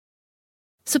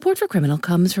Support for Criminal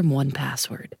comes from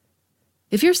 1Password.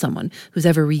 If you're someone who's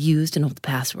ever reused an old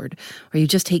password, or you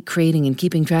just hate creating and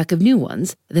keeping track of new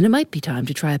ones, then it might be time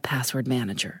to try a password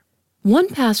manager.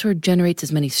 1Password generates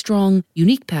as many strong,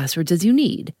 unique passwords as you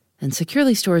need and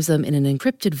securely stores them in an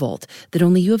encrypted vault that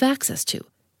only you have access to.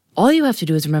 All you have to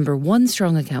do is remember one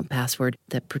strong account password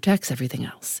that protects everything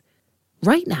else.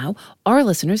 Right now, our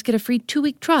listeners get a free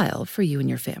 2-week trial for you and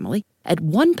your family at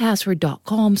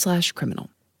onepassword.com/criminal.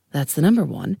 That's the number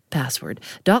 1,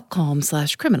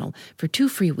 password.com/criminal for 2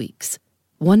 free weeks.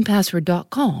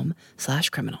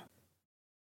 onepassword.com/criminal.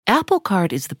 Apple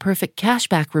Card is the perfect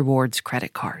cashback rewards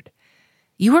credit card.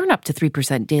 You earn up to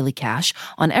 3% daily cash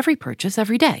on every purchase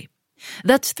every day.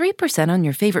 That's 3% on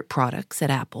your favorite products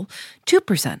at Apple,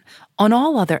 2% on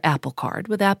all other Apple Card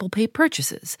with Apple Pay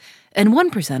purchases, and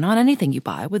 1% on anything you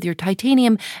buy with your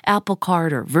titanium Apple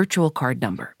Card or virtual card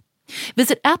number.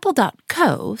 Visit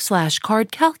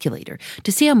apple.co/card calculator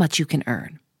to see how much you can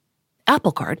earn.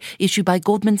 Apple Card issued by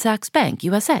Goldman Sachs Bank,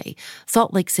 USA,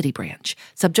 Salt Lake City branch,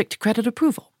 subject to credit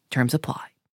approval. Terms apply.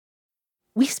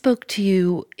 We spoke to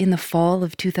you in the fall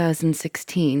of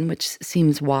 2016, which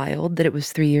seems wild that it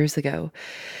was 3 years ago.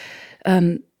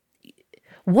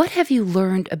 What have you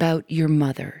learned about your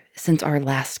mother since our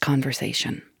last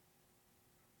conversation?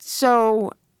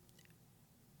 So,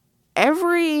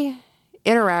 every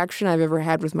interaction I've ever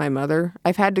had with my mother,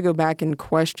 I've had to go back and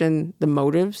question the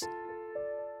motives.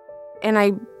 And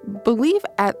I believe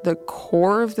at the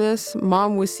core of this,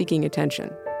 Mom was seeking attention.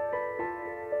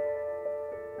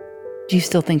 Do you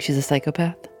still think she's a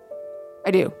psychopath?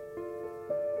 I do.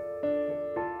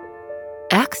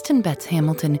 Axton Betts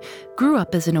Hamilton grew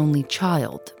up as an only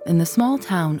child in the small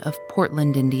town of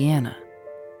Portland, Indiana.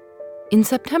 In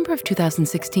September of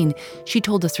 2016, she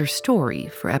told us her story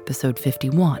for episode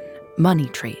 51, Money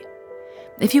Tree.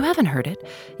 If you haven't heard it,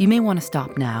 you may want to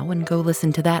stop now and go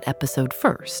listen to that episode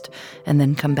first, and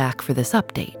then come back for this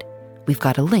update. We've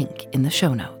got a link in the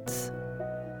show notes.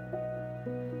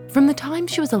 From the time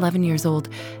she was 11 years old,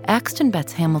 Axton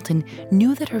Betts Hamilton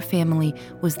knew that her family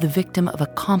was the victim of a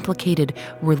complicated,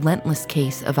 relentless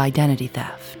case of identity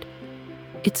theft.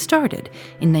 It started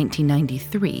in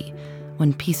 1993,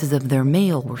 when pieces of their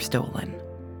mail were stolen.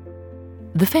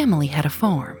 The family had a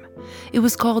farm. It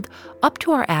was called Up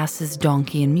to Our Asses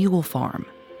Donkey and Mule Farm.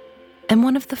 And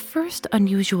one of the first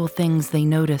unusual things they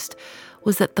noticed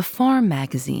was that the farm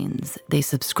magazines they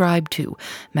subscribed to,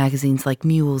 magazines like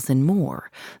Mules and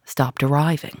More, stopped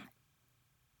arriving.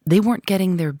 They weren't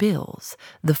getting their bills.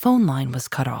 The phone line was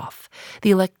cut off.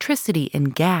 The electricity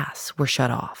and gas were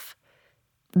shut off.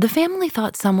 The family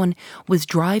thought someone was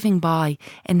driving by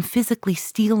and physically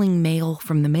stealing mail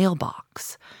from the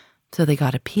mailbox. So they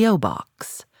got a P.O.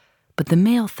 box. But the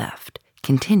mail theft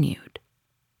continued.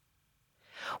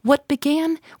 What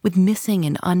began with missing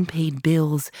and unpaid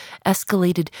bills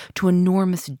escalated to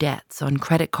enormous debts on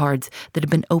credit cards that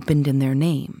had been opened in their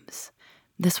names.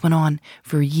 This went on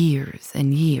for years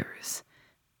and years.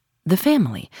 The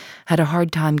family had a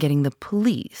hard time getting the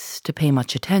police to pay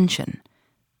much attention.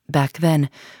 Back then,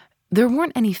 there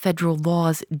weren't any federal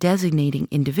laws designating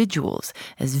individuals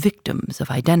as victims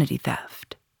of identity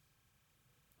theft.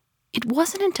 It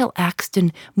wasn't until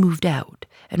Axton moved out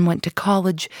and went to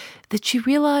college that she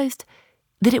realized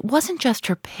that it wasn't just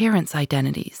her parents'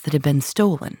 identities that had been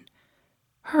stolen.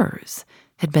 Hers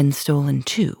had been stolen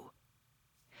too.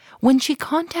 When she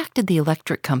contacted the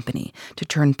electric company to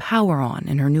turn power on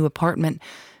in her new apartment,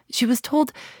 she was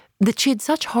told that she had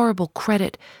such horrible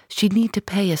credit she'd need to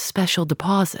pay a special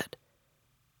deposit.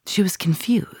 She was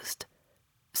confused.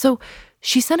 So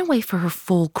she sent away for her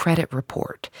full credit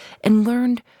report and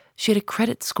learned she had a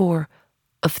credit score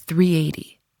of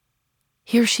 380.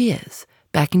 Here she is,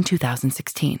 back in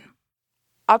 2016.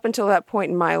 Up until that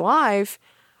point in my life,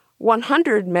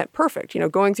 100 meant perfect.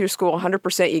 Going through school,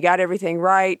 100%, you got everything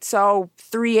right. So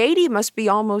 380 must be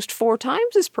almost 4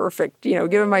 times as perfect,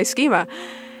 given my schema.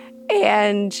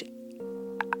 And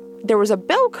there was a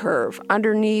bell curve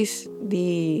underneath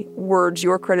the words,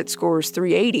 your credit score is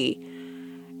 380.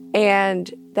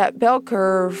 And that bell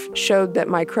curve showed that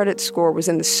my credit score was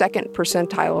in the 2nd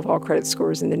percentile of all credit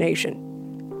scores in the nation.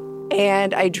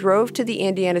 And I drove to the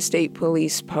Indiana State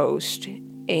Police post,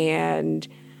 and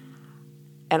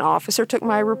an officer took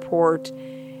my report,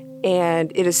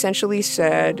 and it essentially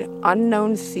said,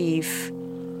 unknown thief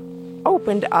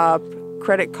opened up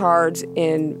credit cards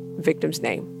in victim's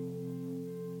name.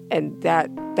 And that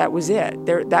was it.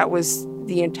 That was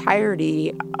the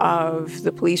entirety of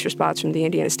the police response from the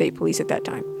Indiana State Police at that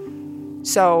time.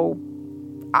 So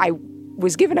I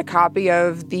was given a copy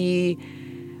of the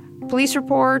police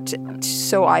report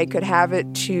so I could have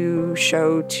it to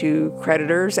show to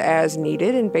creditors as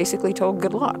needed, and basically told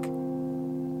good luck.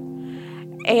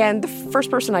 And the first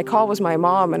person I called was my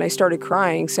mom, and I started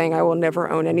crying, saying, I will never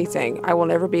own anything. I will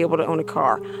never be able to own a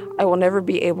car. I will never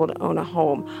be able to own a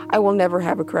home. I will never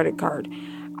have a credit card.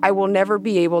 I will never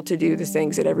be able to do the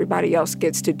things that everybody else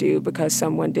gets to do because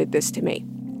someone did this to me.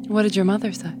 What did your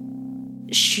mother say?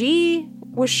 She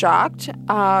was shocked,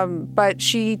 but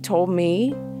she told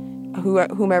me,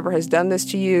 whomever has done this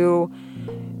to you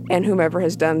and whomever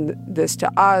has done this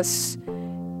to us,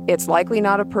 it's likely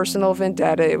not a personal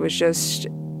vendetta. It was just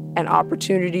an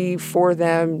opportunity for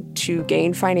them to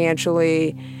gain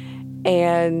financially,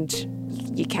 and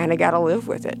you kind of got to live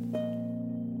with it.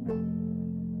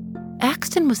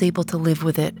 Axton was able to live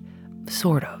with it,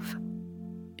 sort of.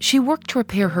 She worked to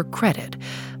repair her credit,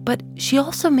 but she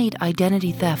also made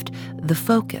identity theft the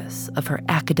focus of her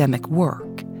academic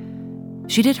work.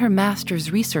 She did her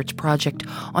master's research project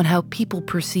on how people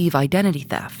perceive identity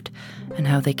theft and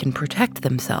how they can protect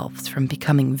themselves from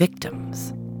becoming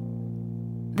victims.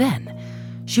 Then,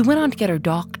 she went on to get her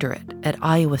doctorate at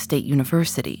Iowa State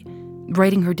University,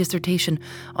 writing her dissertation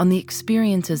on the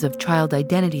experiences of child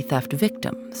identity theft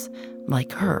victims,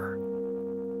 like her.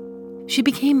 She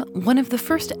became one of the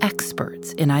first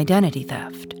experts in identity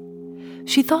theft.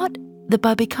 She thought that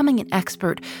by becoming an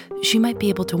expert, she might be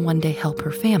able to one day help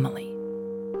her family.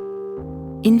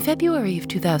 In February of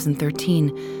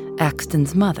 2013,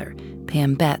 Axton's mother,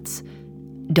 Pam Betts,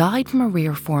 died from a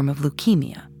rare form of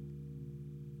leukemia.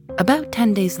 About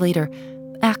 10 days later,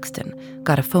 Axton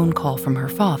got a phone call from her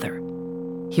father.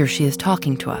 Here she is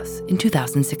talking to us in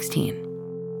 2016.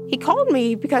 He called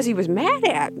me because he was mad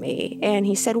at me, and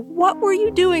he said, what were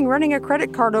you doing running a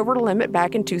credit card over the limit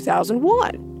back in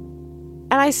 2001?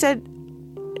 And I said,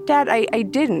 Dad, I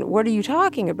didn't. What are you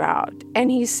talking about?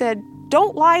 And he said,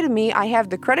 don't lie to me. I have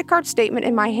the credit card statement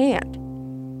in my hand.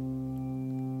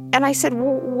 And I said,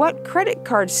 well, what credit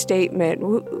card statement?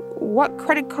 What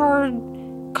credit card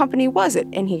company was it?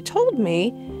 And he told me,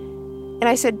 and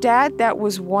I said, Dad, that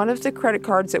was one of the credit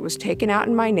cards that was taken out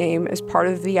in my name as part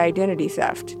of the identity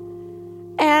theft.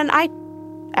 And I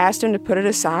asked him to put it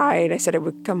aside. I said I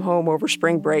would come home over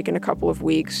spring break in a couple of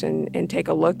weeks and take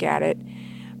a look at it.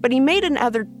 But he made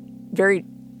another very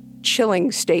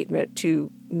chilling statement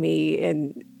to me,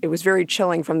 and it was very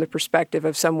chilling from the perspective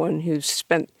of someone who's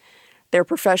spent their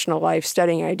professional life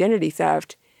studying identity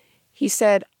theft. He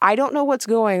said, I don't know what's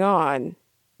going on,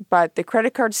 but the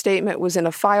credit card statement was in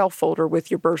a file folder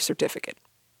with your birth certificate.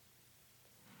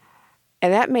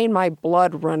 And that made my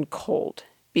blood run cold,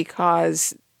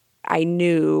 because I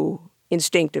knew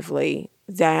instinctively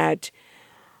that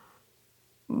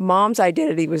Mom's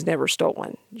identity was never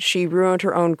stolen. She ruined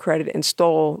her own credit and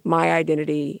stole my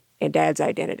identity and Dad's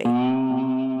identity.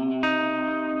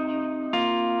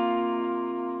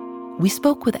 We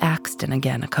spoke with Axton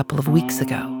again a couple of weeks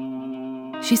ago.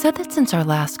 She said that since our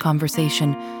last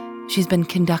conversation, she's been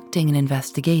conducting an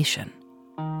investigation,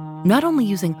 not only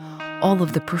using all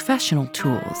of the professional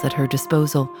tools at her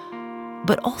disposal,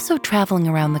 but also traveling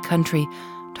around the country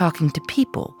talking to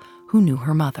people who knew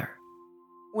her mother.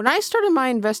 When I started my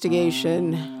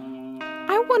investigation,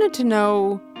 I wanted to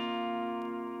know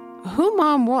who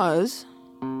Mom was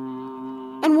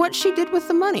and what she did with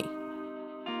the money.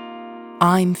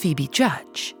 I'm Phoebe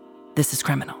Judge. This is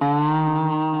Criminal.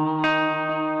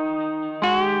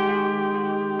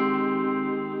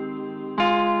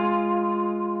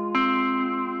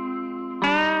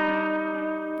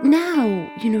 Now,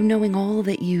 knowing all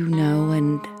that you know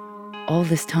and all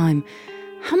this time,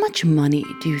 how much money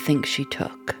do you think she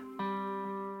took?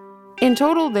 In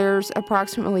total, there's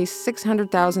approximately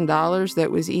 $600,000 that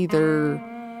was either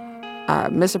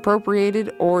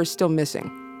misappropriated or still missing.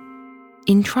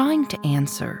 In trying to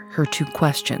answer her two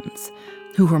questions,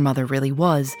 who her mother really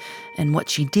was and what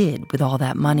she did with all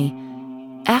that money,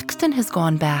 Axton has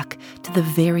gone back to the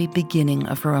very beginning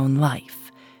of her own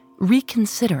life,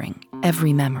 reconsidering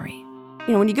every memory.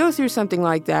 When you go through something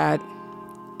like that,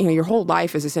 your whole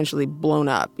life is essentially blown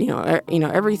up.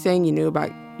 Everything you knew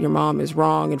about your mom is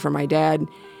wrong. And for my dad,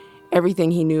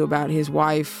 everything he knew about his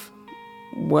wife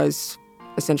was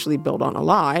essentially built on a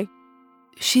lie.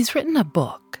 She's written a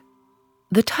book.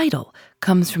 The title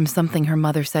comes from something her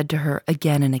mother said to her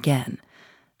again and again.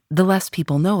 The less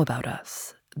people know about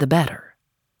us, the better.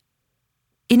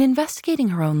 In investigating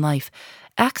her own life,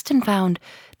 Axton found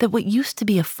that what used to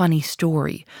be a funny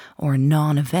story or a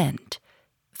non-event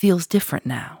feels different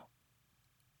now.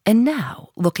 And now,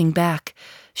 looking back,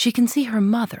 she can see her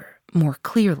mother more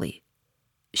clearly.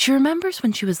 She remembers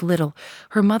when she was little,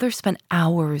 her mother spent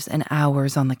hours and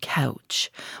hours on the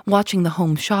couch, watching the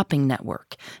Home Shopping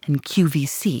Network and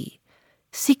QVC,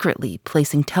 secretly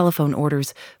placing telephone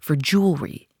orders for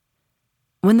jewelry.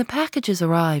 When the packages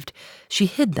arrived, she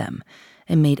hid them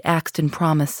and made Axton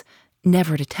promise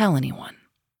never to tell anyone.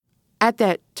 At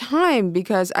that time,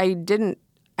 because I didn't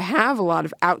have a lot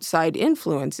of outside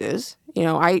influences,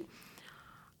 I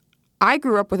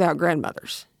grew up without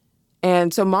grandmothers.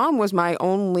 And so Mom was my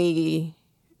only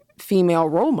female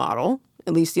role model,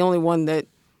 at least the only one that,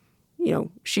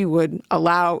 she would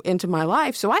allow into my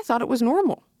life. So I thought it was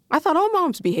normal. I thought all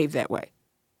moms behave that way.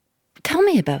 Tell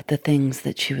me about the things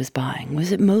that she was buying.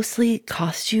 Was it mostly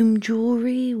costume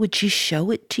jewelry? Would she show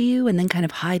it to you and then kind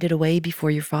of hide it away before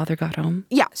your father got home?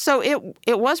 Yeah, so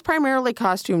it was primarily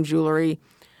costume jewelry.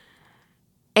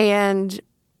 And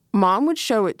Mom would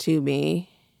show it to me.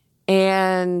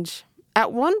 And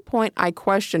at one point, I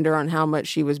questioned her on how much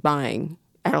she was buying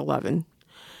at 11.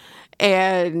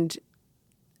 And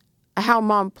how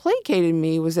Mom placated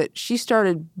me was that she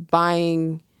started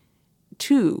buying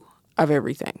 2 of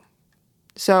everything.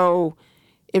 So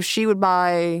if she would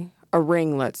buy a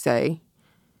ring, let's say,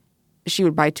 she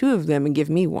would buy 2 of them and give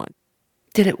me one.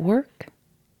 Did it work?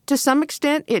 To some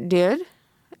extent, it did,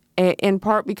 in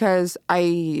part because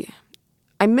I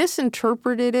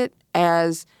misinterpreted it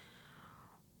as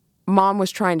Mom was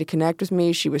trying to connect with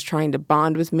me. She was trying to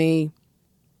bond with me,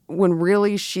 when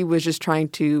really she was just trying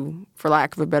to, for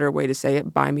lack of a better way to say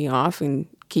it, buy me off and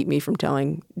keep me from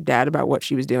telling Dad about what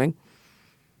she was doing.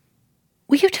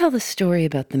 Will you tell the story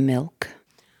about the milk?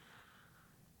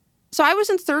 So I was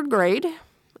in 3rd grade,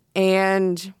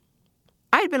 and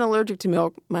I had been allergic to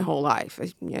milk my whole life.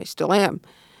 I still am.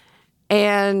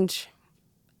 And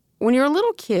when you're a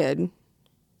little kid,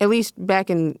 at least back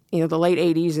in the late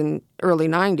 80s and early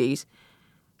 90s,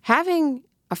 having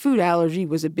a food allergy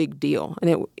was a big deal,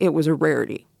 and it was a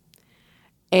rarity.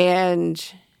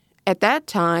 And at that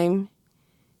time,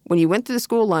 when you went to the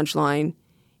school lunch line,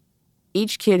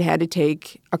 each kid had to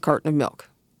take a carton of milk.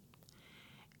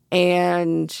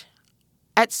 And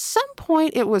at some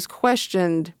point, it was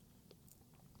questioned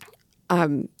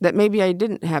that maybe I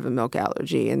didn't have a milk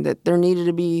allergy and that there needed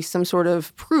to be some sort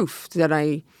of proof that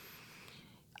I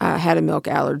had a milk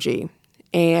allergy.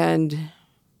 And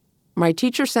my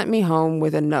teacher sent me home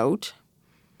with a note,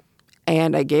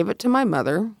 and I gave it to my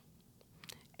mother,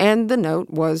 and the note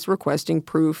was requesting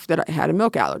proof that I had a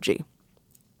milk allergy.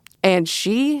 And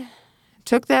she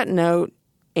took that note,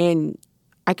 and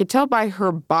I could tell by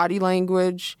her body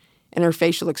language and her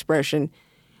facial expression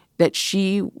that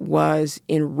she was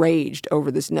enraged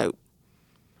over this note.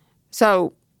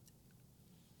 So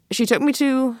she took me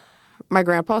to my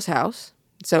grandpa's house.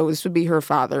 So this would be her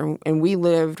father, and we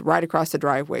lived right across the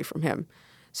driveway from him.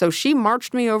 So she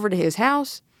marched me over to his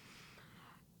house,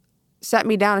 sat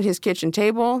me down at his kitchen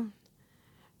table,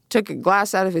 took a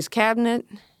glass out of his cabinet,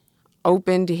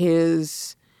 opened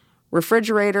his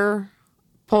refrigerator,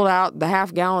 pulled out the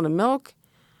half gallon of milk,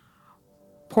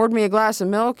 poured me a glass of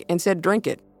milk, and said, "Drink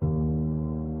it."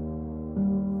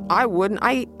 I wouldn't.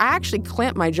 I actually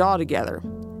clamped my jaw together.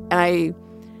 And I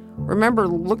remember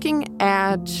looking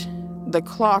at the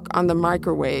clock on the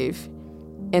microwave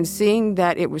and seeing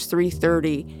that it was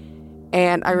 3:30.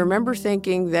 And I remember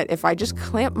thinking that if I just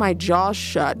clamp my jaw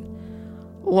shut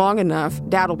long enough,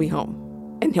 Dad will be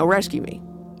home and he'll rescue me,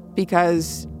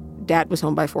 because Dad was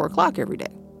home by 4 o'clock every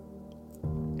day.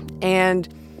 And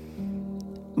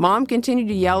Mom continued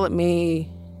to yell at me.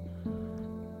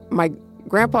 My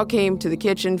grandpa came to the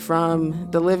kitchen from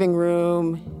the living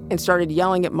room and started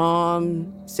yelling at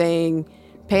Mom, saying,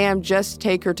 "Pam, just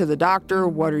take her to the doctor.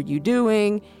 What are you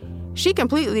doing?" She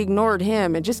completely ignored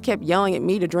him and just kept yelling at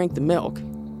me to drink the milk.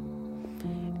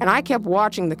 And I kept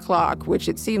watching the clock, which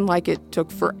it seemed like it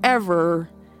took forever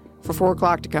for 4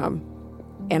 o'clock to come.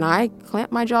 And I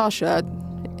clamped my jaw shut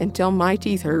until my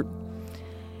teeth hurt.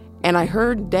 And I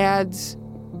heard Dad's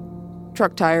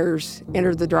truck tires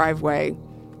enter the driveway.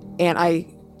 And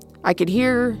I could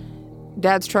hear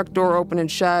Dad's truck door open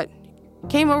and shut.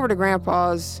 Came over to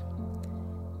Grandpa's,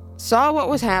 saw what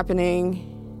was happening,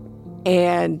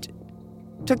 and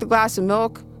took the glass of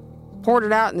milk, poured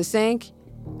it out in the sink.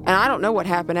 And I don't know what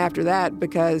happened after that,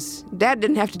 because Dad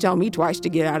didn't have to tell me twice to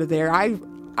get out of there.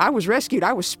 I was rescued.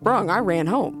 I was sprung. I ran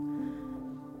home.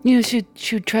 She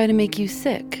would try to make you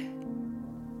sick.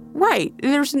 Right.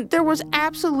 There was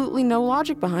absolutely no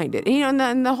logic behind it.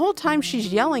 And the whole time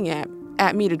she's yelling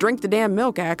at me to drink the damn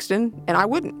milk, Axton, and I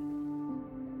wouldn't.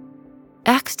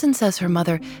 Axton says her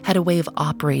mother had a way of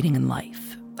operating in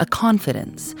life, a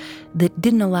confidence that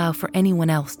didn't allow for anyone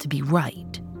else to be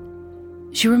right.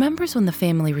 She remembers when the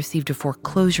family received a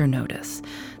foreclosure notice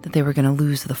that they were going to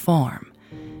lose the farm,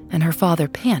 and her father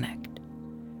panicked.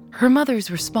 Her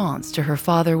mother's response to her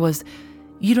father was,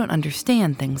 "You don't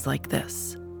understand things like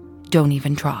this. Don't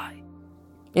even try."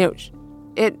 You know,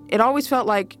 it always felt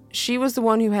like she was the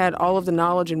one who had all of the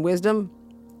knowledge and wisdom,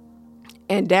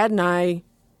 and Dad and I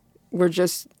were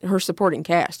just her supporting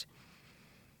cast.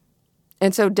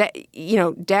 And so,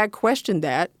 Dad questioned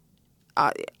that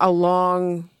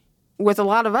along with a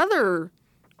lot of other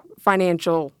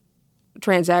financial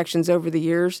transactions over the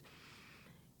years.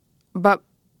 But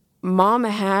Mom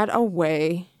had a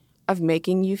way of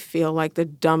making you feel like the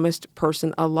dumbest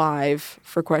person alive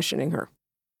for questioning her.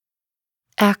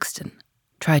 Axton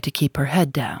tried to keep her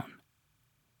head down.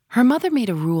 Her mother made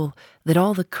a rule that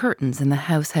all the curtains in the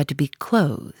house had to be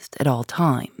closed at all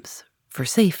times for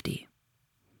safety.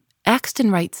 Axton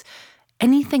writes,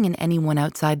 anything and anyone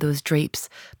outside those drapes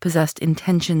possessed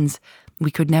intentions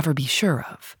we could never be sure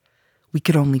of. We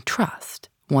could only trust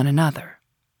one another.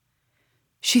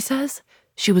 She says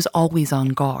she was always on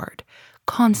guard,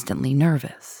 constantly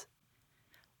nervous.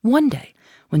 One day,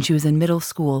 when she was in middle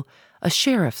school, a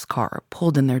sheriff's car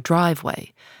pulled in their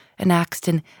driveway, and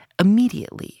Axton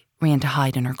immediately ran to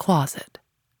hide in her closet.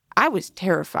 I was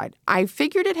terrified. I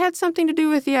figured it had something to do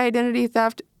with the identity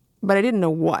theft, but I didn't know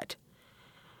what.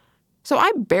 So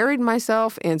I buried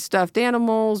myself in stuffed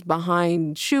animals,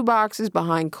 behind shoeboxes,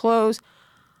 behind clothes.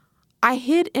 I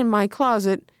hid in my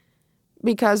closet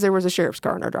because there was a sheriff's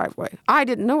car in our driveway. I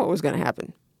didn't know what was going to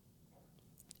happen.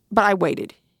 But I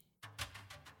waited.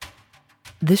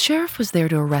 The sheriff was there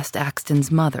to arrest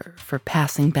Axton's mother for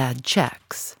passing bad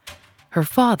checks. Her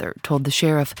father told the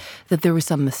sheriff that there was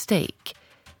some mistake.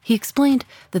 He explained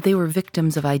that they were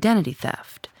victims of identity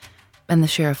theft, and the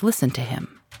sheriff listened to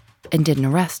him and didn't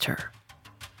arrest her.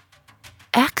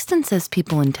 Axton says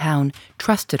people in town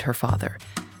trusted her father.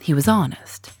 He was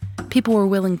honest. People were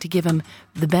willing to give him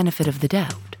the benefit of the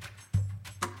doubt.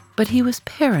 But he was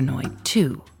paranoid,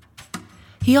 too.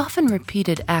 He often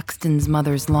repeated Axton's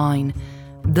mother's line,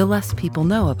 "The less people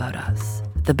know about us,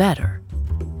 the better."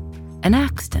 And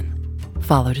Axton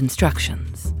followed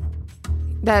instructions.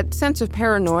 That sense of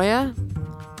paranoia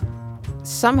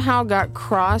somehow got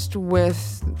crossed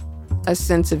with a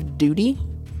sense of duty,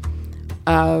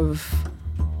 of,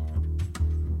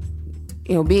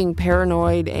 being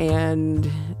paranoid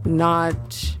and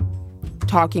not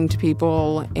talking to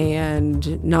people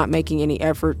and not making any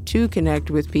effort to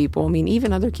connect with people. I mean,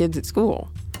 even other kids at school.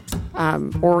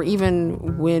 Or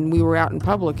even when we were out in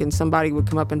public and somebody would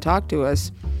come up and talk to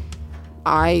us,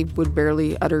 I would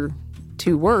barely utter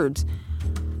 2 words.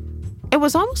 It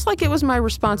was almost like it was my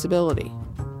responsibility.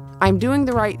 I'm doing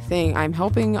the right thing. I'm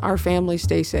helping our family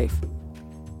stay safe.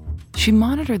 She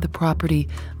monitored the property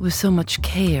with so much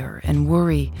care and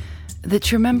worry that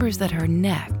she remembers that her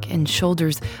neck and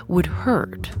shoulders would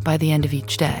hurt by the end of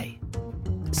each day.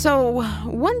 So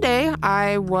one day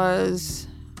I was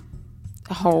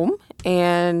home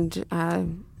and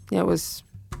it was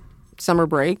summer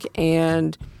break,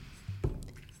 and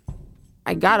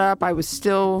I got up. I was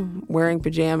still wearing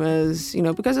pajamas,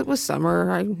 because it was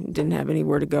summer. I didn't have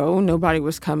anywhere to go. Nobody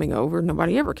was coming over.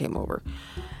 Nobody ever came over.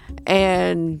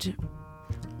 And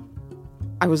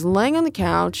I was laying on the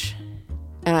couch,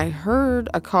 and I heard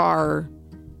a car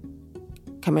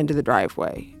come into the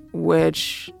driveway,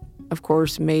 which, of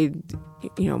course, made,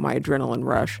 my adrenaline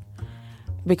rush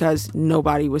because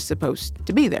nobody was supposed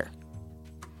to be there.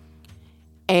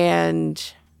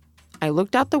 And I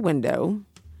looked out the window,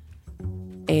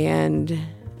 and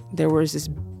there was this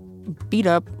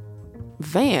beat-up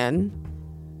van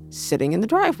sitting in the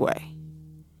driveway.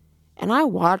 And I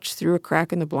watched through a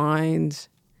crack in the blinds,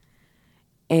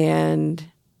 and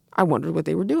I wondered what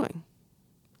they were doing.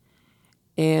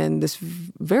 And this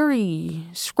very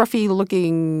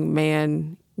scruffy-looking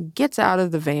man gets out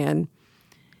of the van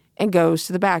and goes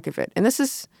to the back of it. And this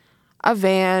is a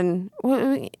van.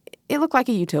 It looked like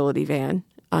a utility van.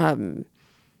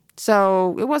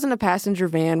 So it wasn't a passenger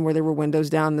van where there were windows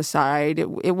down the side.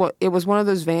 It was one of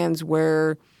those vans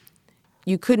where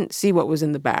you couldn't see what was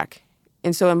in the back.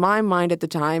 And so in my mind at the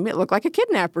time, it looked like a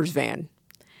kidnapper's van.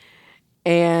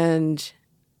 And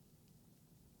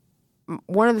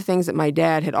one of the things that my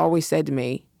dad had always said to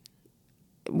me,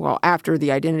 well, after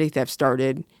the identity theft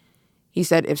started, he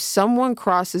said, if someone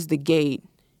crosses the gate,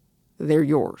 they're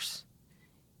yours.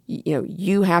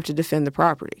 You have to defend the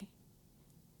property.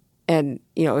 And,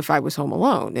 if I was home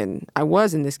alone, and I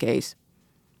was in this case,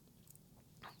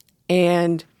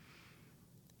 and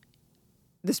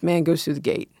this man goes through the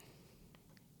gate,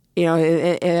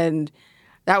 and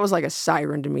that was like a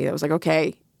siren to me. That was like,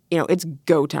 okay, it's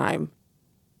go time.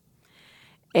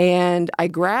 And I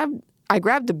grabbed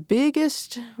the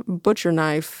biggest butcher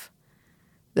knife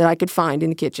that I could find in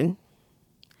the kitchen.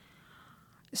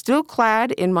 Still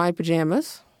clad in my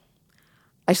pajamas,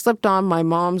 I slipped on my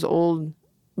mom's old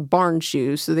barn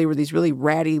shoes, so they were these really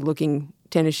ratty-looking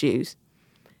tennis shoes,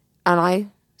 and I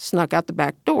snuck out the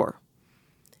back door.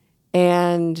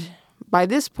 And by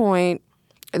this point,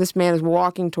 this man is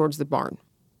walking towards the barn.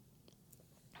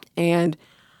 And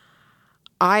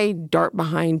I dart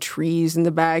behind trees in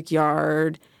the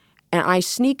backyard, and I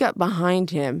sneak up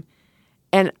behind him,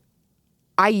 and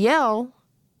I yell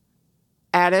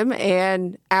at him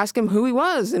and ask him who he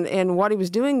was and what he was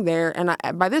doing there. And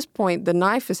by this point, the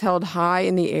knife is held high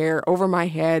in the air over my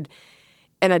head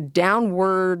in a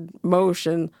downward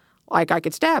motion like I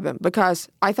could stab him, because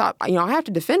I thought, I have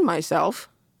to defend myself.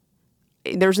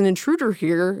 There's an intruder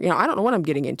here. I don't know what I'm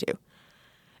getting into.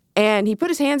 And he put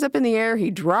his hands up in the air.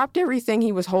 He dropped everything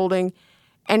he was holding,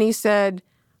 and he said,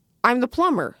 "I'm the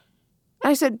plumber."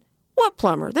 And I said, "What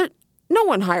plumber? No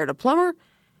one hired a plumber."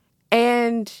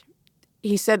 And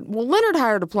he said, "Well, Leonard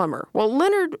hired a plumber." Well,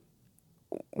 Leonard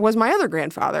was my other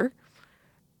grandfather.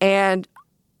 And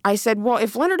I said, "Well,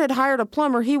 if Leonard had hired a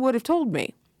plumber, he would have told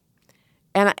me."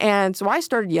 And so I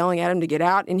started yelling at him to get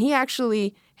out, and he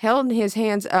actually held his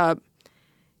hands up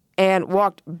and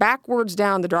walked backwards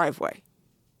down the driveway.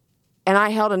 And I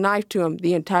held a knife to him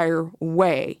the entire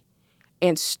way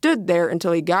and stood there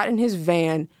until he got in his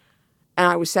van, and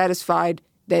I was satisfied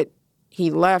that he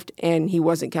left and he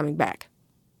wasn't coming back.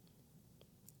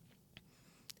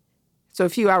 So a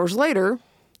few hours later,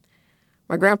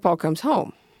 my grandpa comes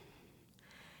home.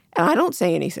 And I don't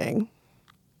say anything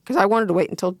because I wanted to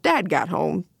wait until Dad got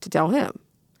home to tell him.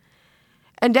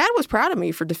 And Dad was proud of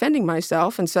me for defending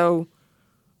myself, and so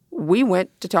we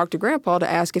went to talk to Grandpa to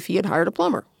ask if he had hired a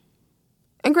plumber.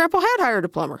 And Grandpa had hired a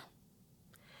plumber.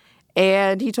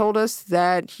 And he told us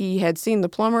that he had seen the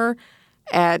plumber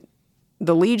at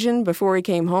the Legion before he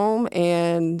came home,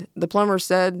 and the plumber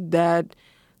said that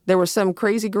there was some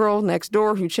crazy girl next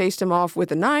door who chased him off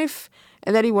with a knife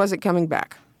and that he wasn't coming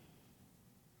back.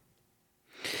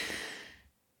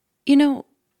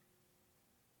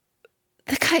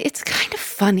 It's kind of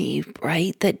funny,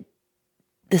 right, that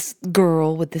this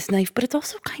girl with this knife, but it's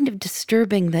also kind of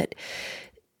disturbing that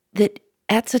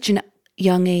at such a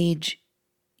young age,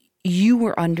 you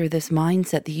were under this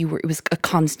mindset that it was a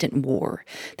constant war,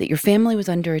 that your family was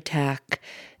under attack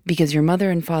because your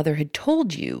mother and father had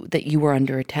told you that you were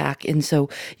under attack, and so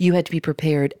you had to be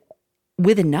prepared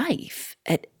with a knife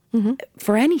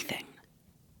for anything.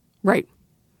 Right.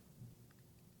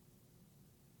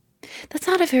 That's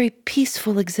not a very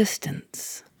peaceful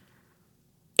existence.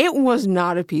 It was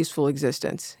not a peaceful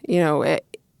existence.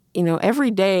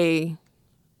 Every day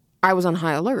I was on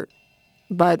high alert,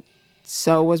 but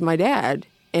so was my dad,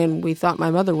 and we thought my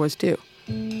mother was too.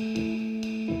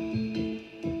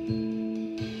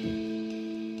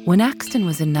 When Axton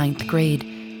was in 9th grade,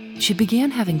 she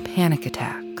began having panic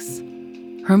attacks.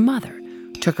 Her mother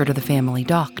took her to the family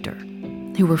doctor,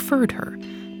 who referred her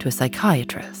to a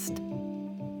psychiatrist.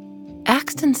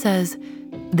 Axton says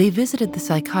they visited the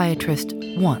psychiatrist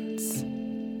once.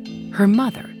 Her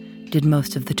mother did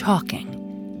most of the talking,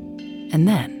 and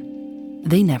then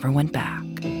they never went back.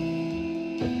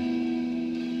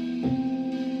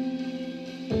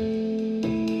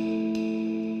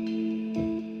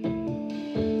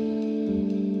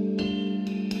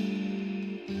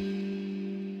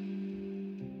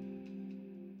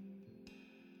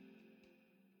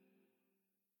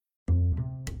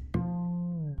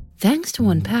 Thanks to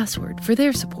 1Password for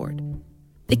their support.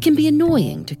 It can be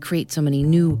annoying to create so many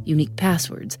new, unique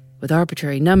passwords with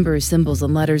arbitrary numbers, symbols,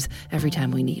 and letters every time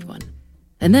we need one.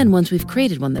 And then once we've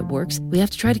created one that works, we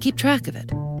have to try to keep track of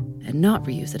it and not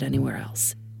reuse it anywhere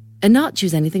else. And not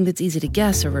choose anything that's easy to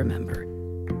guess or remember.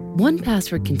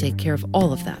 1Password can take care of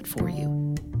all of that for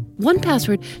you.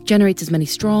 1Password generates as many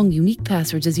strong, unique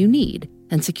passwords as you need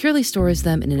and securely stores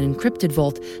them in an encrypted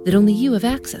vault that only you have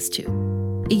access to.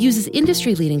 It uses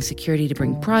industry-leading security to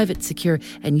bring private, secure,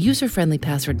 and user-friendly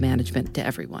password management to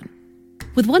everyone.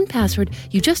 With 1Password,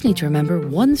 you just need to remember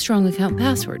one strong account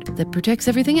password that protects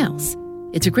everything else.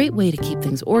 It's a great way to keep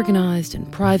things organized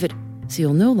and private, so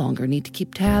you'll no longer need to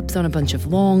keep tabs on a bunch of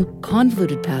long,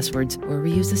 convoluted passwords or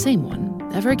reuse the same one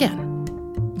ever again.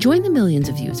 Join the millions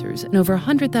of users and over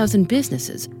 100,000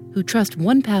 businesses who trust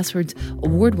 1Password's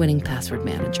award-winning password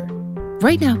manager.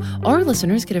 Right now, our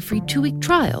listeners get a free 2-week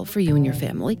trial for you and your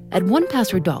family at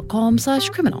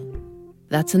 1password.com/criminal.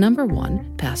 That's the number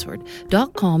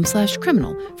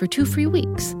 1password.com/criminal for 2 free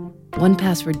weeks.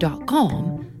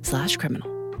 1password.com/criminal.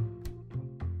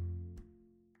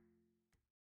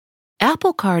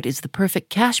 Apple Card is the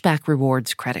perfect cashback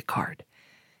rewards credit card.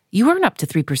 You earn up to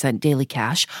 3% daily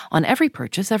cash on every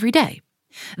purchase every day.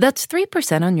 That's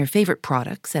 3% on your favorite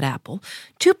products at Apple,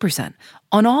 2%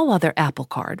 on all other Apple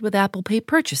Card with Apple Pay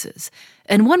purchases,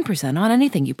 and 1% on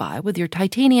anything you buy with your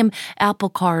titanium Apple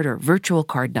Card or virtual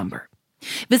card number.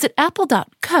 Visit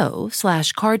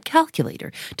apple.co/card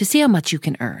calculator to see how much you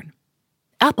can earn.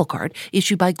 Apple Card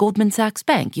issued by Goldman Sachs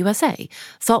Bank, USA,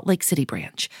 Salt Lake City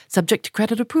branch, subject to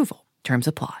credit approval. Terms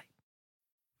apply.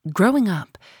 Growing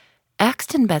up,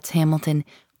 Axton Betts Hamilton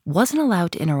wasn't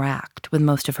allowed to interact with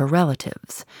most of her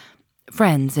relatives.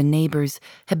 Friends and neighbors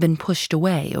had been pushed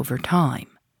away over time.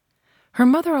 Her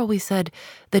mother always said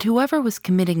that whoever was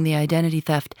committing the identity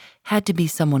theft had to be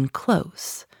someone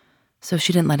close, so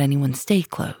she didn't let anyone stay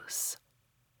close.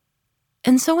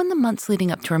 And so in the months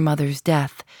leading up to her mother's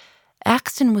death,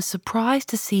 Axton was surprised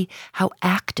to see how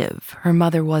active her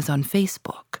mother was on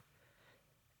Facebook.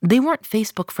 They weren't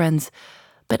Facebook friends,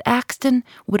 but Axton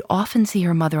would often see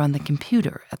her mother on the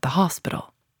computer at the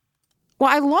hospital.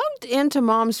 Well, I logged into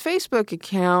Mom's Facebook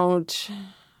account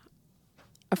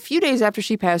a few days after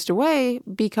she passed away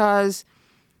because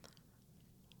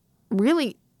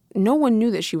really no one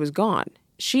knew that she was gone.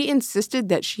 She insisted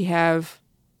that she have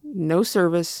no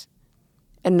service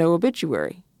and no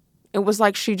obituary. It was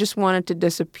like she just wanted to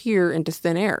disappear into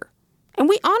thin air. And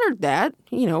we honored that,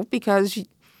 because,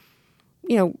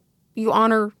 you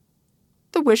honor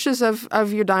the wishes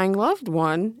of your dying loved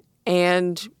one.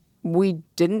 And we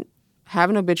didn't have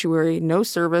an obituary, no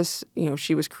service.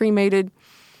 She was cremated.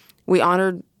 We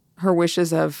honored her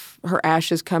wishes of her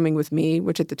ashes coming with me,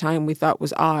 which at the time we thought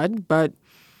was odd, but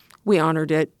we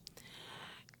honored it.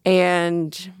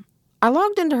 And I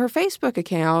logged into her Facebook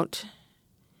account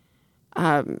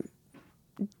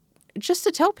just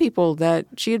to tell people that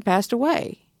she had passed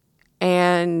away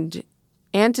and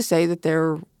to say that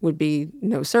there would be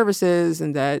no services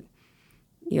and that,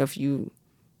 if you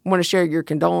want to share your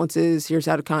condolences, here's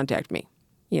how to contact me.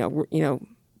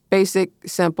 Basic,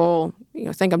 simple,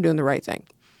 think I'm doing the right thing.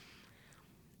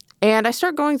 And I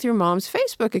start going through Mom's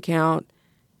Facebook account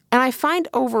and I find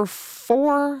over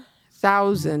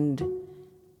 4,000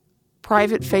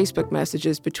 private Facebook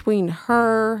messages between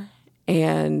her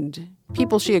and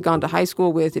people she had gone to high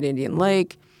school with at Indian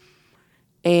Lake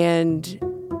and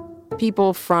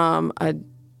people from a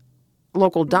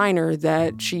local diner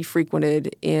that she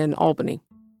frequented in Albany.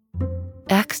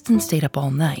 Axton stayed up all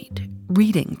night,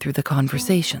 reading through the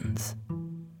conversations.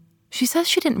 She says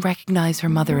she didn't recognize her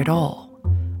mother at all.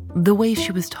 The way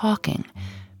she was talking,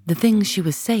 the things she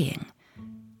was saying.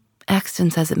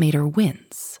 Axton says it made her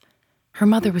wince. Her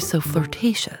mother was so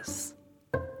flirtatious.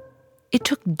 It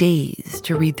took days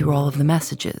to read through all of the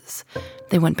messages.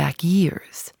 They went back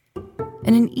years.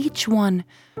 And in each one,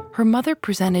 her mother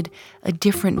presented a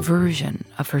different version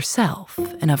of herself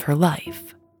and of her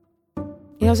life.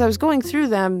 As I was going through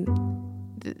them,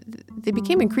 they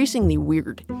became increasingly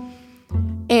weird.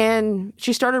 And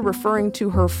she started referring to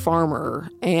her farmer,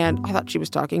 and I thought she was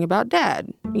talking about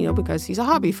Dad, because he's a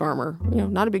hobby farmer,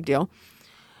 not a big deal.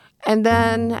 And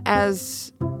then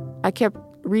as I kept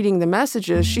reading the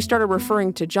messages, she started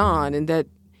referring to John and that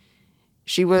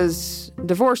she was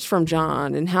divorced from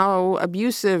John and how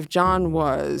abusive John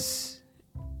was.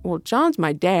 Well, John's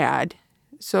my dad,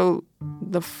 so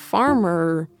the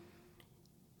farmer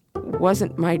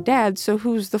wasn't my dad, so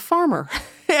who's the farmer?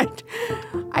 And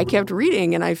I kept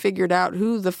reading and I figured out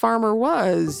who the farmer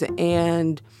was.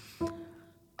 And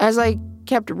as I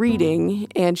kept reading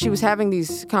and she was having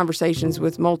these conversations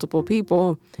with multiple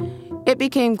people, it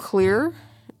became clear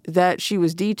that she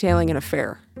was detailing an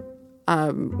affair,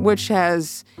 which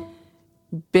has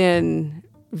been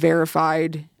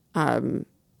verified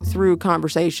through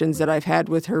conversations that I've had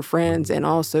with her friends and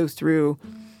also through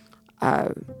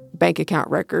bank account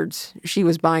records. She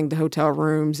was buying the hotel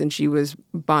rooms and she was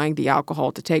buying the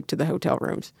alcohol to take to the hotel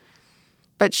rooms.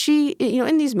 But she,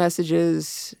 in these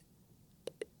messages,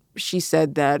 she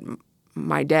said that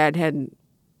my dad had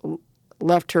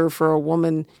left her for a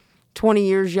woman 20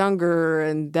 years younger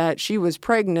and that she was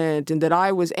pregnant and that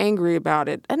I was angry about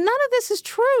it. And none of this is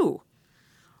true.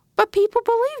 But people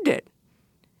believed it.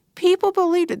 People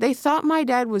believed it. They thought my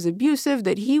dad was abusive,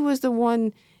 that he was the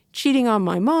one cheating on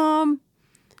my mom.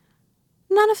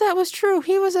 None of that was true.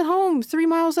 He was at home 3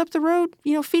 miles up the road,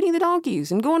 feeding the donkeys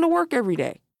and going to work every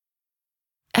day.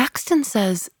 Axton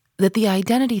says that the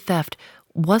identity theft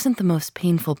wasn't the most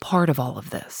painful part of all of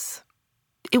this.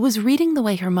 It was reading the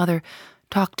way her mother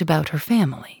talked about her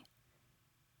family.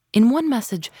 In one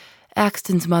message,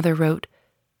 Axton's mother wrote,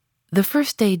 "The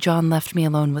first day John left me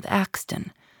alone with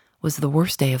Axton was the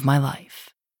worst day of my life."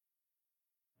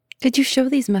 Did you show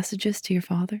these messages to your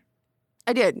father?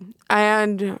 I did.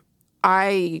 And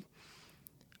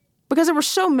because there were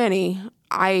so many,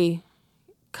 I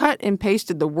cut and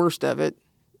pasted the worst of it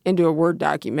into a Word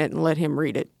document and let him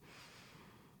read it.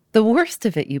 The worst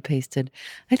of it you pasted.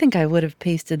 I think I would have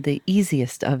pasted the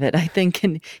easiest of it,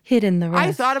 and hidden the rest.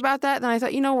 I thought about that, and I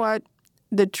thought, you know what?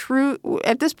 The truth,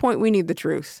 at this point, we need the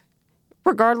truth.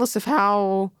 Regardless of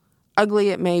how ugly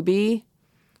it may be,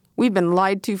 we've been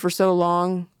lied to for so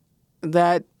long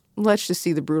that let's just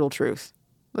see the brutal truth.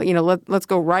 Let's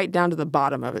go right down to the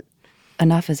bottom of it.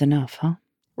 Enough is enough, huh?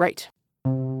 Right.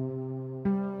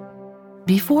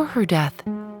 Before her death,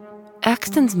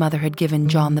 Axton's mother had given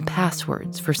John the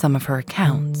passwords for some of her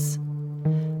accounts.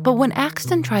 But when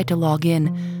Axton tried to log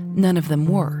in, none of them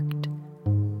worked.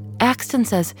 Axton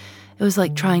says it was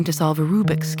like trying to solve a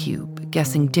Rubik's Cube,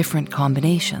 guessing different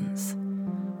combinations.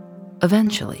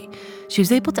 Eventually, she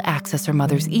was able to access her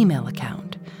mother's email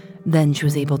account. Then she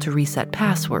was able to reset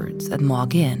passwords and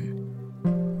log in.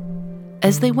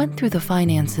 As they went through the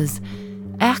finances,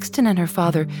 Axton and her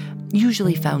father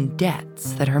usually found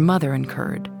debts that her mother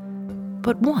incurred.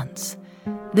 But once,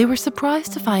 they were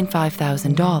surprised to find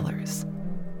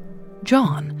 $5,000.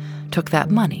 John took that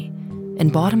money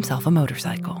and bought himself a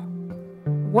motorcycle.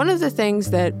 One of the things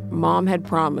that Mom had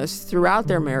promised throughout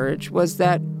their marriage was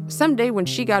that someday when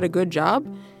she got a good job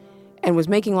and was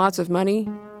making lots of money,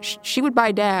 she would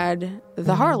buy Dad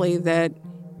the Harley that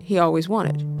he always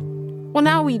wanted. Well,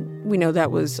 now we know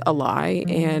that was a lie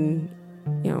and,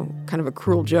 kind of a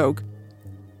cruel joke.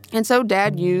 And so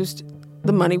Dad used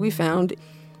the money we found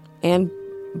and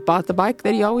bought the bike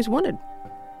that he always wanted.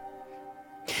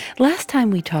 Last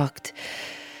time we talked,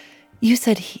 you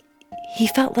said he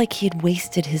felt like he had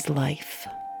wasted his life.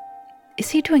 Is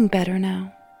he doing better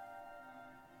now?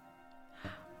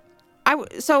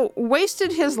 So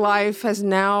wasted his life has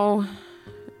now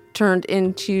turned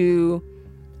into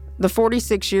the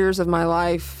 46 years of my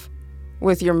life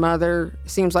with your mother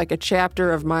seems like a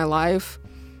chapter of my life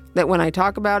that when I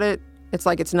talk about it, it's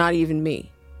like it's not even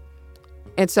me.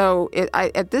 And so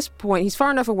at this point, he's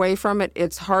far enough away from it,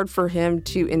 it's hard for him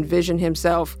to envision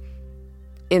himself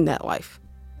in that life.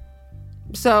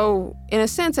 So in a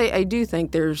sense, I do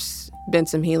think there's been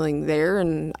some healing there,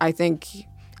 and I think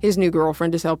his new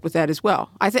girlfriend has helped with that as well.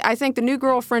 I think the new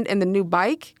girlfriend and the new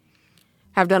bike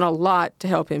have done a lot to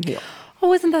help him heal.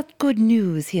 Oh, isn't that good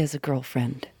news he has a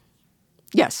girlfriend?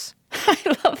 Yes.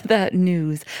 I love that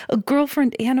news. A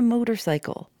girlfriend and a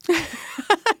motorcycle.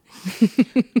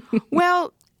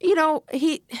 Well,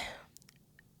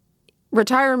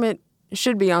 retirement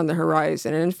should be on the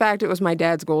horizon. And in fact, it was my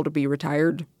dad's goal to be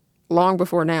retired long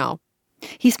before now.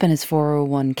 He spent his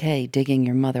 401k digging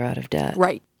your mother out of debt.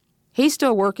 Right. He's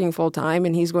still working full-time,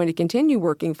 and he's going to continue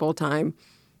working full-time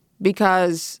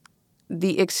because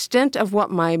the extent of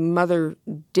what my mother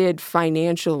did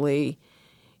financially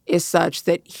is such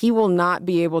that he will not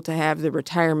be able to have the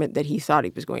retirement that he thought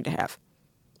he was going to have.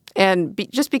 And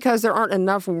just because there aren't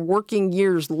enough working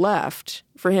years left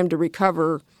for him to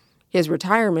recover his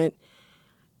retirement,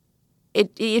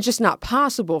 it's just not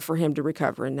possible for him to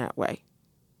recover in that way.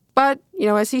 But,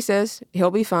 as he says,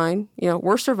 he'll be fine.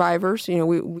 We're survivors.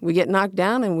 We get knocked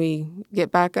down and we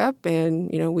get back up and,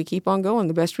 we keep on going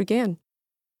the best we can.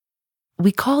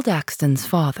 We called Axton's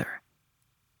father,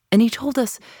 and he told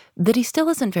us that he still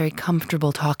isn't very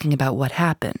comfortable talking about what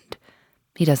happened.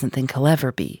 He doesn't think he'll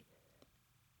ever be.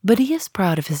 But he is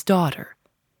proud of his daughter.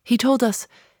 He told us,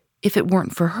 if it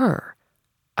weren't for her,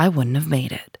 I wouldn't have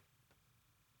made it.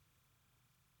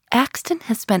 Axton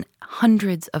has spent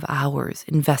hundreds of hours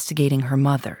investigating her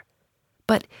mother,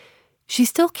 but she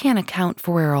still can't account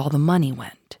for where all the money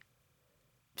went.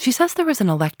 She says there was an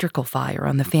electrical fire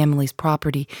on the family's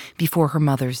property before her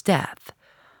mother's death.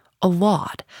 A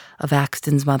lot of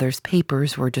Axton's mother's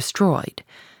papers were destroyed,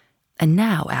 and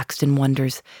now Axton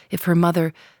wonders if her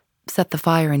mother set the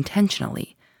fire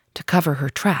intentionally to cover her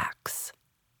tracks.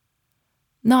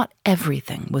 Not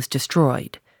everything was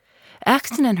destroyed.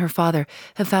 Axton and her father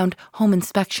have found home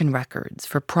inspection records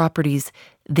for properties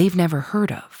they've never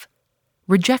heard of,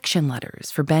 rejection letters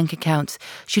for bank accounts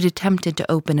she'd attempted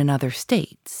to open in other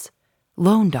states,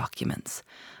 loan documents,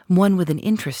 one with an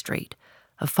interest rate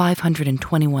of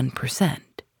 521%.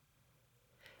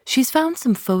 She's found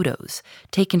some photos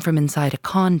taken from inside a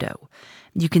condo.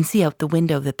 You can see out the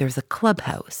window that there's a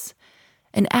clubhouse.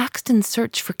 And Axton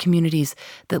searched for communities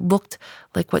that looked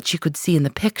like what she could see in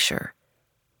the picture.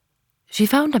 She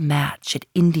found a match at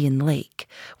Indian Lake,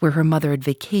 where her mother had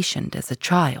vacationed as a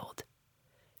child.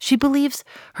 She believes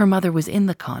her mother was in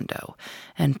the condo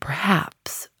and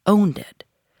perhaps owned it.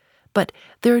 But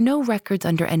there are no records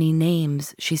under any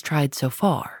names she's tried so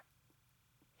far.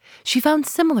 She found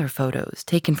similar photos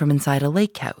taken from inside a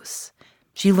lake house.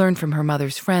 She learned from her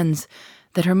mother's friends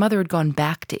that her mother had gone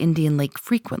back to Indian Lake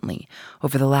frequently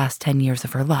over the last 10 years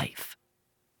of her life.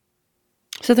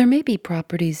 So there may be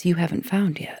properties you haven't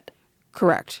found yet.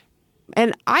 Correct.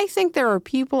 And I think there are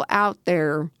people out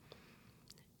there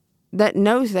that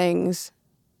know things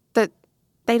that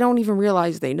they don't even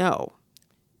realize they know.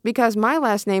 Because my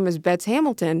last name is Betts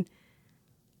Hamilton,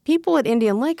 people at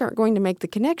Indian Lake aren't going to make the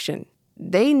connection.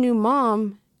 They knew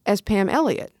Mom as Pam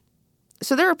Elliott.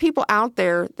 So there are people out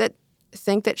there that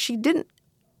think that she didn't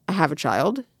have a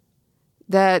child,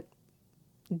 that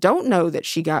don't know that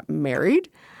she got married.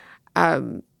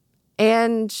 And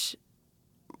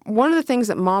one of the things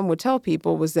that Mom would tell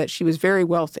people was that she was very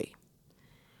wealthy.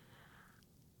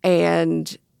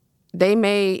 And they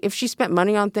may, if she spent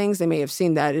money on things, they may have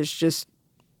seen that as just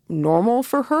normal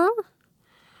for her.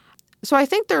 So I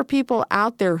think there are people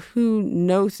out there who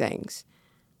know things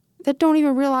that don't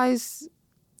even realize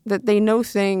that they know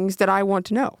things that I want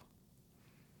to know.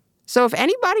 So if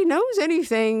anybody knows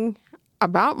anything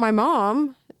about my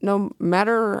mom, no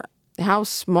matter how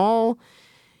small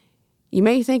you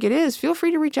may think it is, feel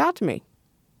free to reach out to me.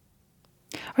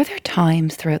 Are there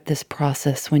times throughout this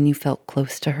process when you felt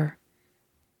close to her?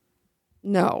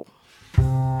 No.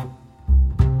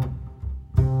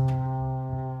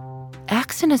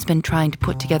 Axton has been trying to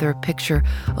put together a picture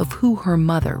of who her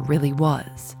mother really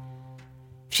was.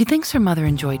 She thinks her mother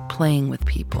enjoyed playing with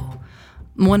people.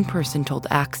 One person told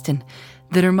Axton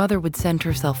that her mother would send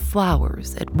herself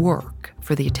flowers at work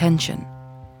for the attention.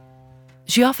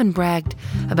 She often bragged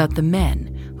about the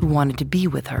men who wanted to be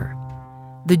with her,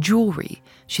 the jewelry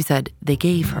she said they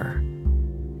gave her.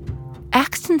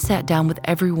 Axton sat down with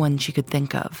everyone she could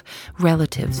think of,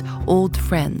 relatives, old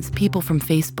friends, people from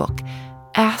Facebook,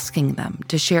 asking them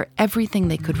to share everything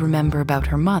they could remember about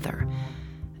her mother,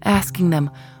 asking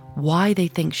them why they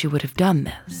think she would have done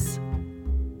this.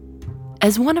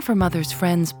 As one of her mother's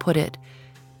friends put it,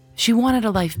 she wanted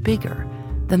a life bigger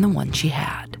than the one she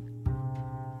had.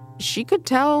 She could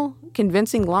tell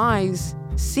convincing lies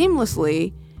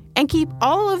seamlessly and keep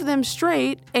all of them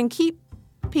straight and keep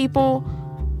people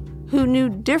who knew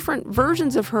different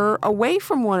versions of her away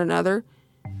from one another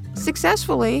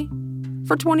successfully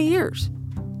for 20 years.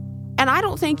 And I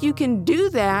don't think you can do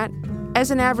that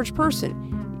as an average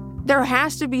person. There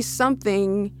has to be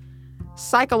something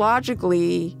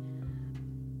psychologically,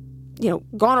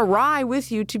 gone awry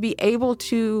with you to be able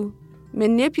to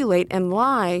manipulate and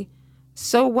lie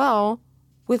so well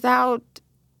without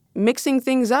mixing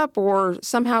things up or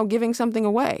somehow giving something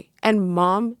away. And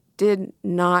Mom did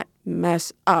not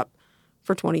mess up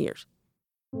for 20 years.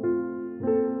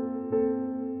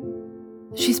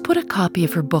 She's put a copy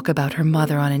of her book about her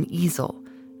mother on an easel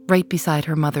right beside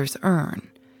her mother's urn.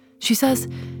 She says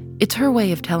it's her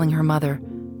way of telling her mother,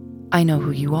 I know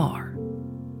who you are.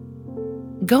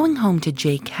 Going home to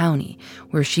Jay County,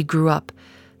 where she grew up,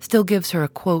 still gives her a,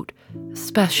 quote,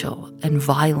 special and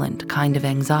violent kind of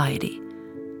anxiety.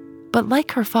 But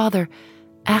like her father,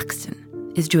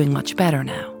 Axton is doing much better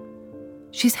now.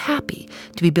 She's happy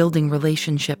to be building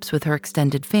relationships with her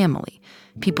extended family,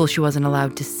 people she wasn't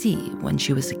allowed to see when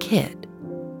she was a kid.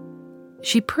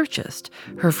 She purchased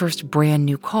her first brand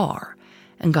new car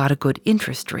and got a good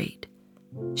interest rate.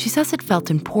 She says it felt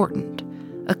important,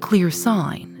 a clear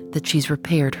sign that she's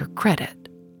repaired her credit.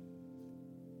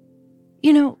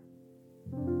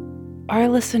 Our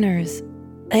listeners,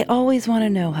 they always want to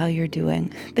know how you're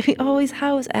doing. They always,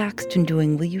 how is Axton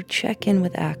doing? Will you check in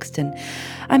with Axton?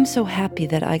 I'm so happy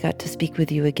that I got to speak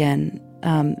with you again,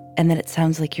 and that it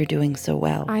sounds like you're doing so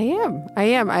well. I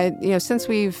am. Since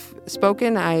we've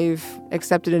spoken, I've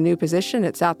accepted a new position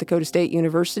at South Dakota State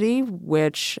University,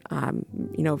 which I'm,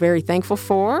 very thankful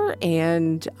for,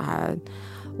 and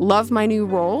love my new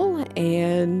role,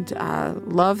 and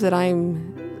love that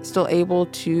I'm still able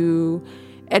to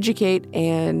educate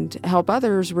and help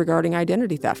others regarding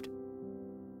identity theft.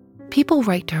 People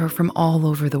write to her from all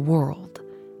over the world,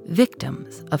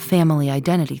 victims of family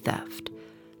identity theft,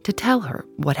 to tell her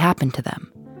what happened to them.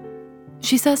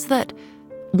 She says that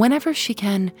whenever she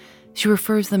can, she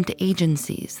refers them to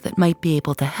agencies that might be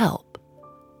able to help,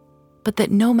 but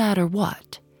that no matter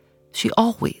what, she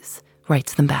always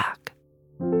writes them back.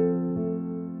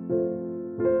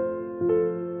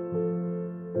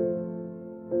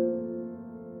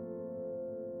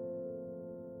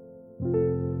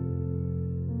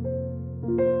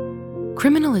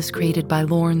 Criminal is created by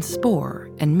Lauren Spohr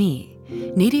and me.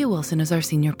 Nadia Wilson is our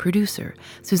senior producer.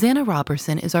 Susanna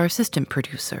Robertson is our assistant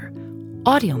producer.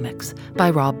 Audio mix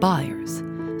by Rob Byers.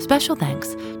 Special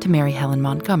thanks to Mary Helen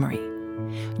Montgomery.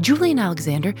 Julian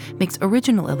Alexander makes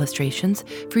original illustrations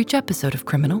for each episode of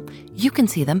Criminal. You can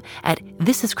see them at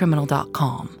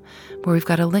thisiscriminal.com, where we've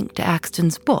got a link to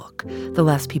Axton's book, The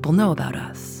Less People Know About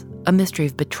Us, a mystery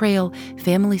of betrayal,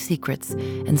 family secrets,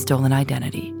 and stolen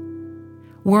identity.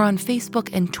 We're on Facebook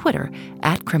and Twitter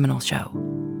at Criminal Show.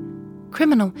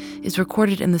 Criminal is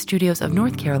recorded in the studios of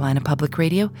North Carolina Public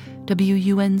Radio,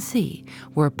 WUNC.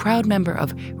 We're a proud member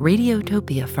of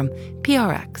Radiotopia from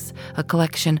PRX, a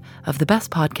collection of the best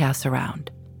podcasts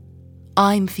around.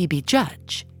 I'm Phoebe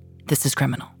Judge. This is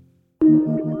Criminal.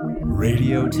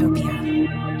 Radiotopia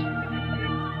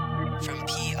from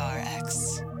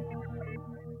PRX.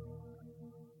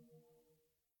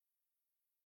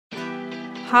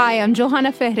 Hi, I'm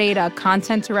Johanna Ferreira,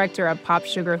 content director at Pop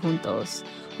Sugar Juntos.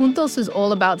 Juntos is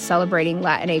all about celebrating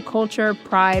Latina culture,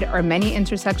 pride, our many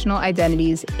intersectional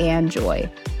identities, and joy.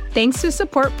 Thanks to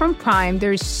support from Prime,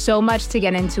 there's so much to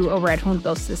get into over at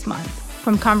Juntos this month.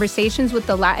 From conversations with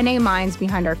the Latina minds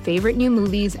behind our favorite new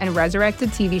movies and resurrected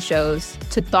TV shows,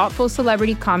 to thoughtful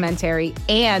celebrity commentary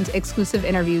and exclusive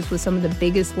interviews with some of the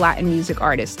biggest Latin music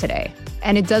artists today.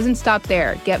 And it doesn't stop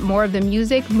there. Get more of the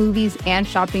music, movies, and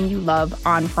shopping you love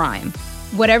on Prime.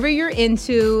 Whatever you're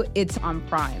into, it's on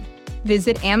Prime.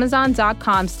 Visit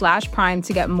Amazon.com/Prime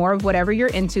to get more of whatever you're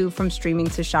into, from streaming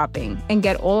to shopping, and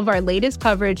get all of our latest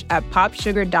coverage at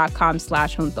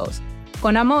popsugar.com/juntos.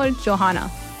 Con amor,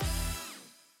 Johanna.